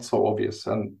 it's not so obvious.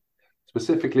 And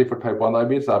specifically for type 1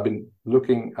 diabetes, I've been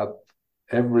looking at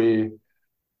every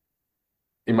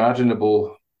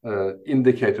imaginable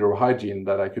indicator of hygiene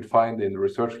that I could find in the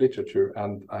research literature,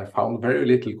 and I found very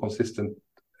little consistent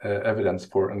evidence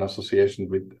for an association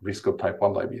with risk of type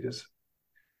 1 diabetes.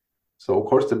 So of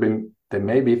course there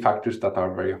may be factors that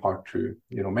are very hard to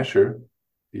measure.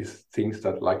 These things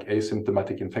that like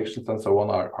asymptomatic infections and so on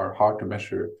are hard to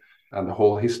measure, and the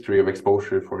whole history of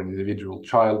exposure for an individual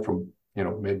child from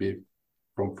maybe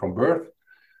from birth.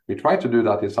 We try to do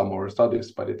that in some of our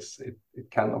studies, but it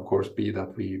can of course be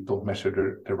that we don't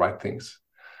measure the right things.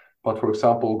 But for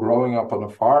example, growing up on a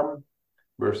farm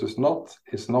versus not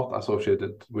is not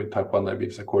associated with type 1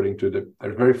 diabetes according to there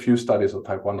are very few studies of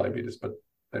type 1 diabetes, but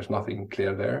there's nothing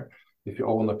clear there. If you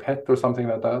own a pet or something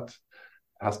like that,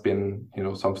 has been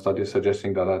some studies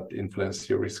suggesting that influences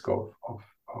your risk of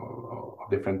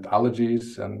different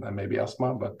allergies and maybe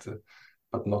asthma, but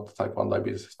not type 1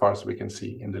 diabetes as far as we can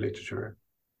see in the literature.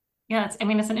 Yeah,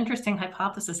 it's an interesting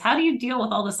hypothesis. How do you deal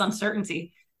with all this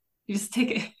uncertainty? You just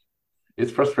take it.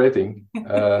 It's frustrating,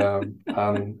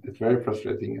 and it's very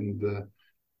frustrating. And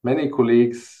many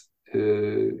colleagues,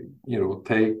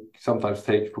 sometimes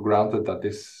take for granted that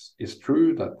this is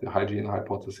true, that the hygiene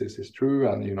hypothesis is true,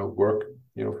 and work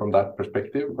from that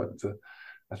perspective. But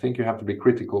I think you have to be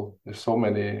critical. There's so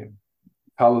many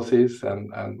fallacies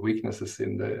and weaknesses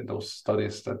in those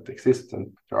studies that exist,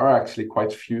 and there are actually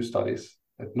quite few studies,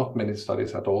 not many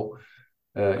studies at all,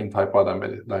 in type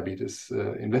 1 diabetes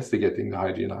investigating the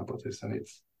hygiene hypothesis. And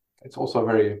it's also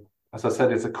very, as I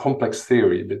said, it's a complex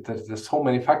theory, but there's so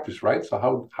many factors, right?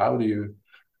 So how do you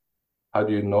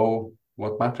know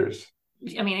what matters?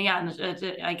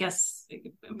 I guess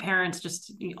parents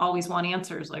just always want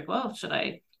answers like, well, should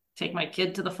I take my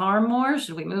kid to the farm more?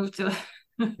 Should we move to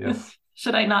yes.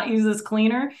 Should I not use this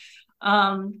cleaner?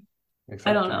 Exactly.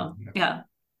 I don't know.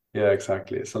 Yeah,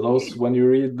 exactly. So when you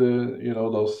read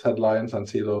those headlines and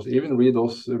see those, even read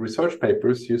those research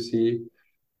papers, you see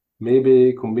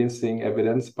maybe convincing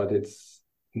evidence, but it's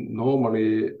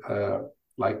normally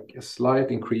like a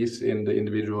slight increase in the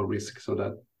individual risk, so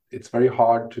that it's very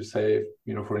hard to say,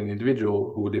 for an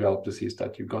individual who developed disease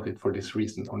that you got it for this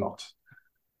reason or not.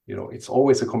 it's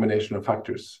always a combination of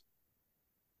factors.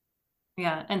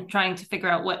 Yeah, and trying to figure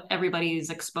out what everybody is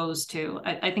exposed to.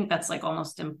 I think that's like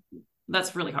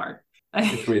that's really hard.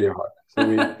 It's really hard.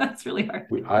 So that's really hard.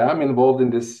 I am involved in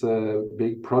this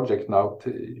big project now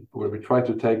where we try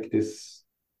to take this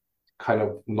kind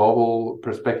of novel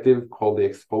perspective called the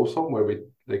exposome, where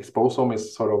the exposome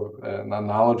is sort of an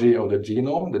analogy of the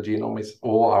genome. The genome is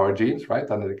all our genes, right?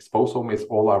 And the exposome is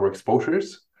all our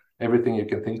exposures, everything you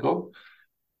can think of.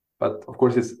 But of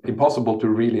course, it's impossible to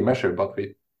really measure, but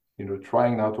we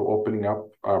trying now to opening up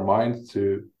our minds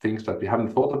to things that we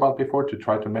haven't thought about before, to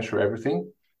try to measure everything.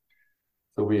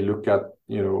 So we look at,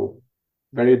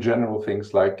 very general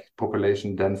things like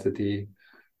population density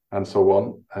and so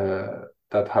on,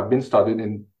 that have been studied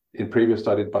in previous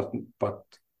studies, but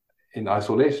in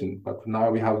isolation. But now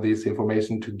we have this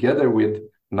information together with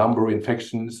number of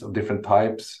infections of different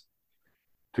types,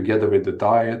 together with the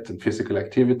diet and physical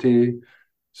activity,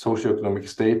 socioeconomic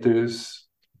status,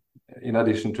 in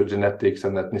addition to genetics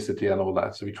and ethnicity and all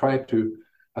that. So we try to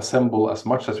assemble as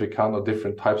much as we can of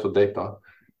different types of data,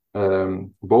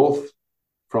 both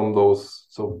from those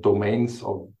sort of domains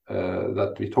of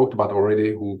that we talked about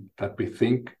already, that we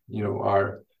think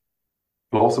are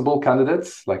plausible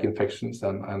candidates like infections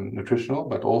and nutritional,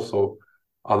 but also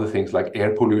other things like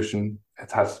air pollution.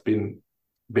 It has been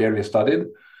barely studied.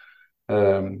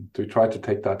 To try to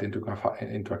take that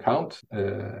into account,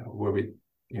 where we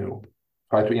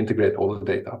try to integrate all the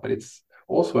data. But it's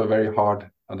also a very hard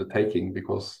undertaking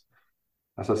because,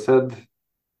 as I said,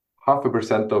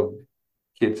 0.5% of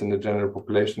kids in the general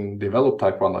population develop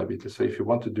type 1 diabetes. So if you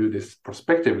want to do this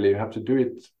prospectively, you have to do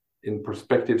it in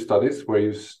prospective studies where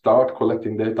you start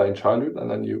collecting data in childhood and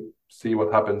then you see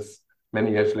what happens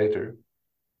many years later.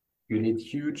 You need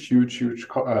huge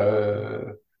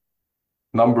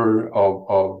number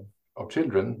of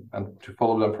children and to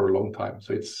follow them for a long time.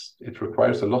 So it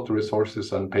requires a lot of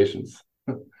resources and patience.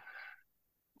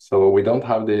 So we don't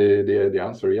have the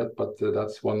answer yet, but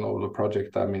that's one of the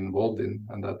projects I'm involved in,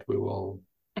 and that we will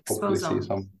hopefully see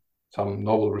some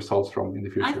novel results from in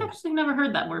the future. I've actually never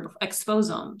heard that word before.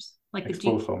 Exposomes, like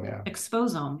exposome, yeah.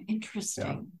 Exposome, interesting.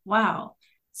 Yeah. Wow.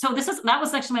 So that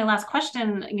was actually my last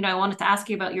question. I wanted to ask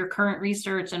you about your current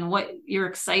research and what you're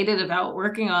excited about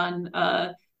working on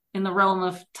in the realm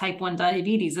of type 1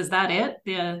 diabetes. Is that it?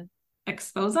 The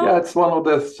exposome? Yeah, it's one of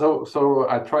the so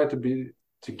I try to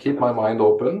keep my mind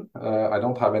open. I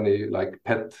don't have any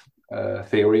pet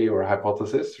theory or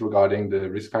hypothesis regarding the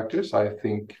risk factors. I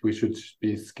think we should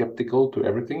be skeptical to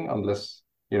everything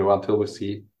until we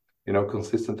see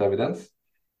consistent evidence.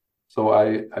 So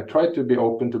I try to be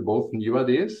open to both new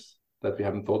ideas that we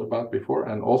haven't thought about before,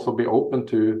 and also be open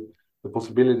to the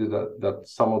possibility that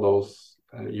some of those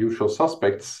usual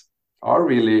suspects are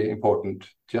really important,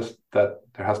 just that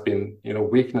there has been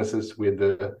weaknesses with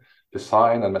the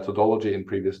design and methodology in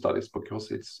previous studies, because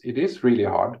it is really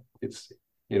hard. It's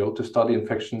to study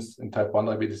infections in type 1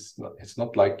 diabetes, it's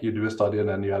not like you do a study and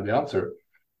then you have the answer.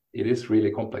 It is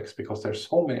really complex because there's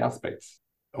so many aspects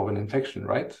of an infection,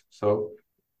 right? So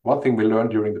one thing we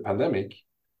learned during the pandemic,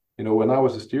 when I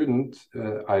was a student,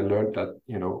 I learned that,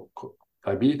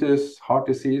 diabetes, heart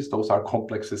disease, those are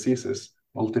complex diseases,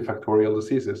 multifactorial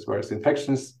diseases, whereas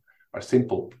infections are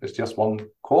simple. It's just one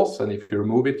cause, and if you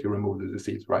remove it, you remove the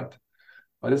disease, right?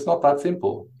 But it's not that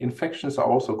simple. Infections are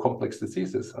also complex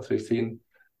diseases, as we've seen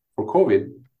for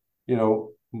COVID.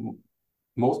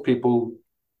 Most people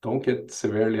don't get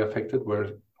severely affected,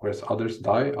 whereas others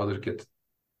die, others get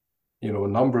a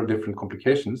number of different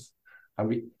complications, and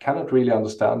we cannot really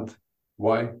understand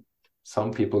why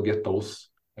some people get those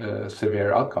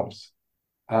severe outcomes.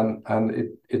 And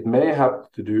it may have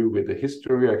to do with the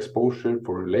history of exposure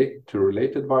to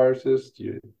related viruses,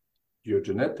 your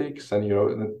genetics, and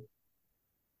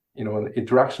an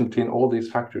interaction between all these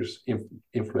factors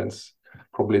influence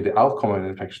probably the outcome of an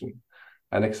infection.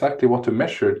 And exactly what to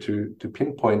measure to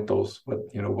pinpoint those,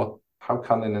 how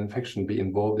can an infection be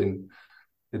involved in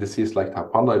a disease like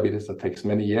type 1 diabetes that takes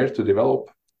many years to develop?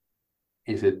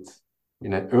 Is it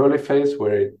in an early phase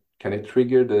where can it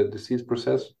trigger the disease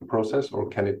process, or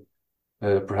can it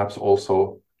perhaps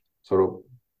also sort of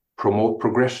promote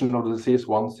progression of the disease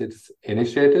once it's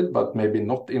initiated, but maybe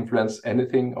not influence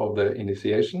anything of the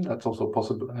initiation? That's also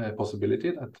a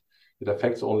possibility, that it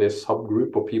affects only a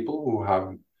subgroup of people who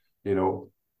have,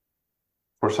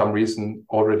 for some reason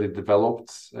already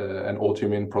developed an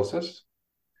autoimmune process.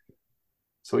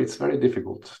 So it's very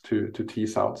difficult to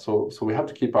tease out. So we have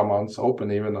to keep our minds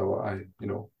open, even though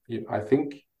I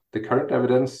think the current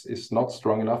evidence is not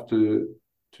strong enough to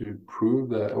prove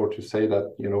that, or to say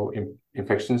that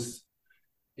infections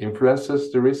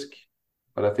influences the risk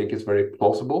but I think it's very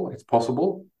plausible. It's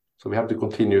possible. So we have to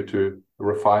continue to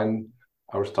refine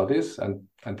our studies and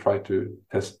try to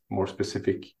test more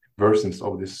specific versions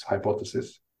of this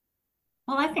hypothesis.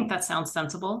 Well, I think that sounds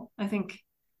sensible. I think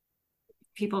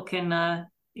people can,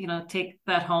 take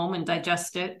that home and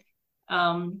digest it,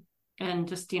 and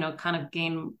just, kind of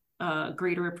gain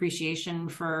greater appreciation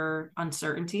for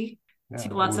uncertainty. Yeah,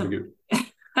 Lots of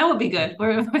that would be good.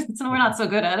 We're not so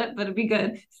good at it, but it'd be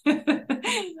good.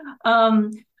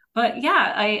 But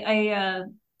yeah,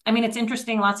 I mean, it's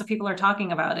interesting. Lots of people are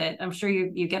talking about it. I'm sure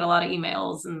you get a lot of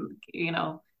emails, and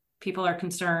people are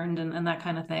concerned and that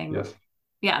kind of thing. Yes.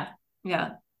 Yeah.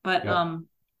 But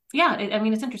I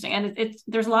mean, it's interesting, and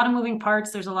there's a lot of moving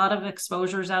parts. There's a lot of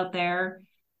exposures out there.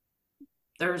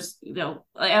 There's,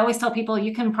 I always tell people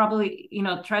you can probably,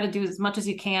 try to do as much as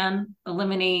you can,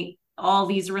 eliminate all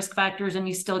these risk factors, and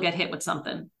you still get hit with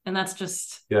something. And that's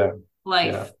just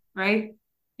life, right?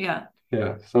 Yeah.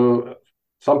 Yeah. So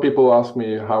some people ask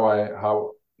me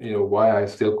why I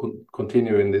still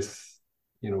continue in this,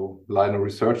 line of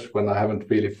research when I haven't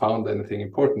really found anything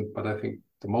important. But I think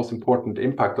the most important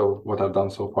impact of what I've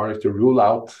done so far is to rule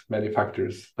out many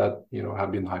factors that,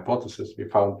 have been hypotheses. We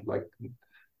found, like,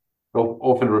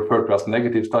 often referred to as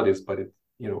negative studies, but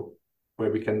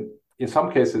where we can, in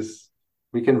some cases,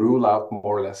 we can rule out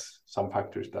more or less some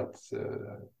factors that,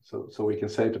 so we can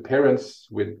say to parents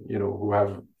with, who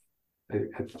have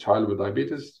a child with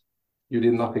diabetes, you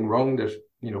did nothing wrong. There's,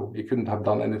 you couldn't have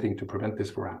done anything to prevent this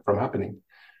from happening.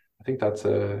 I think that's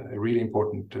a really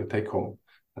important take home.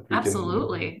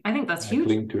 Absolutely. I think that's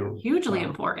hugely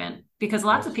important, because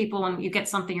lots of people, when you get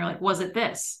something, you're like, was it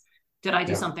this? Did I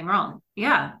do something wrong?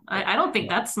 Yeah. I don't think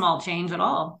that's small change at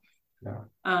all. Yeah.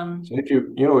 So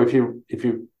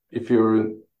if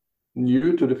you're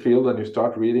new to the field and you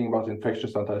start reading about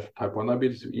infections and type 1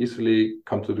 diabetes, you easily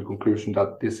come to the conclusion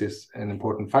that this is an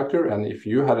important factor. And if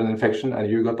you had an infection and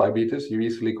you got diabetes, you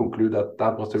easily conclude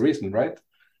that was the reason, right?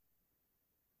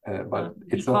 But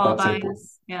it's not that simple.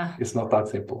 Yeah. It's not that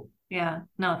simple. Yeah.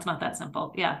 No, it's not that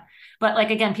simple. Yeah. But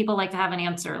like, again, people like to have an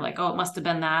answer like, oh, it must have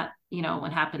been that,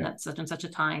 what happened at such and such a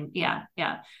time. Yeah.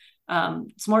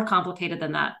 It's more complicated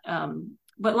than that.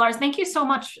 But Lars, thank you so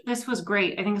much. This was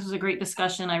great. I think this was a great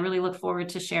discussion. I really look forward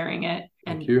to sharing it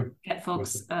and get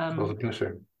folks. It was a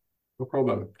pleasure. No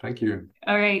problem. Thank you.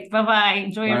 All right. Bye-bye.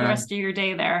 Enjoy the rest of your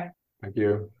day there. Thank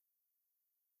you.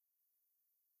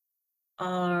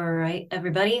 All right,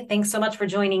 everybody. Thanks so much for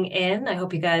joining in. I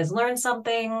hope you guys learned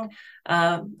something,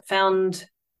 found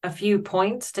a few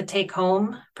points to take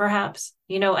home, perhaps.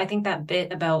 I think that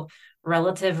bit about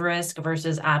relative risk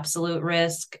versus absolute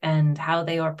risk and how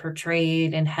they are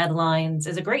portrayed in headlines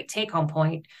is a great take-home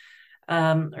point.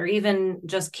 Or even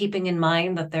just keeping in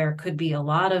mind that there could be a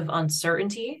lot of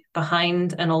uncertainty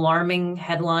behind an alarming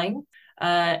headline,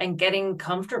 and getting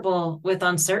comfortable with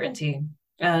uncertainty,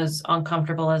 as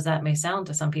uncomfortable as that may sound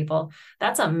to some people.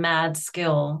 That's a mad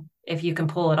skill if you can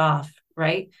pull it off,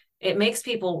 right? It makes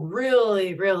people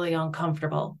really, really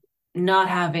uncomfortable not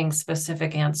having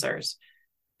specific answers.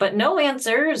 But no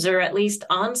answers, or at least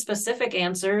unspecific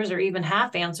answers, or even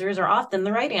half answers, are often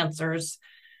the right answers.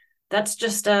 That's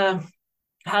just how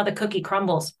the cookie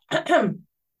crumbles.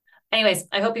 Anyways,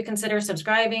 I hope you consider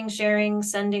subscribing, sharing,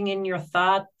 sending in your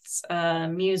thoughts,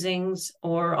 musings,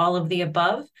 or all of the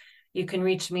above. You can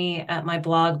reach me at my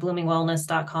blog,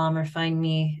 bloomingwellness.com, or find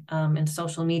me in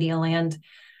social media land.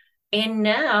 And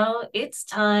now it's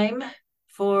time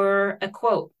for a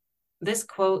quote. This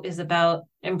quote is about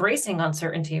embracing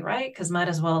uncertainty, right? Because might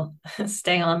as well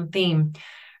stay on theme.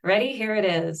 Ready? Here it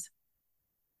is.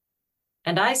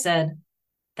 And I said,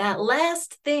 that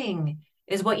last thing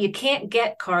is what you can't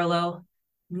get, Carlo.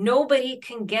 Nobody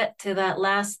can get to that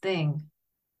last thing.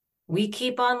 We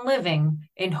keep on living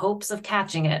in hopes of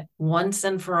catching it once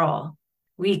and for all.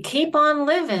 We keep on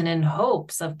living in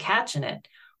hopes of catching it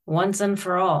once and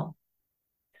for all.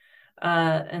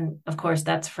 And of course,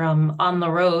 that's from On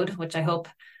the Road, which I hope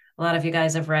a lot of you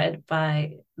guys have read,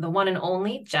 by the one and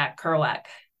only Jack Kerouac.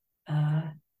 All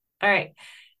right.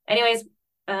 Anyways,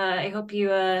 I hope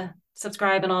you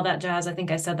subscribe and all that jazz. I think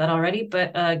I said that already,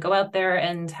 but go out there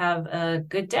and have a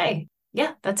good day.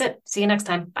 Yeah, that's it. See you next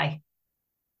time. Bye.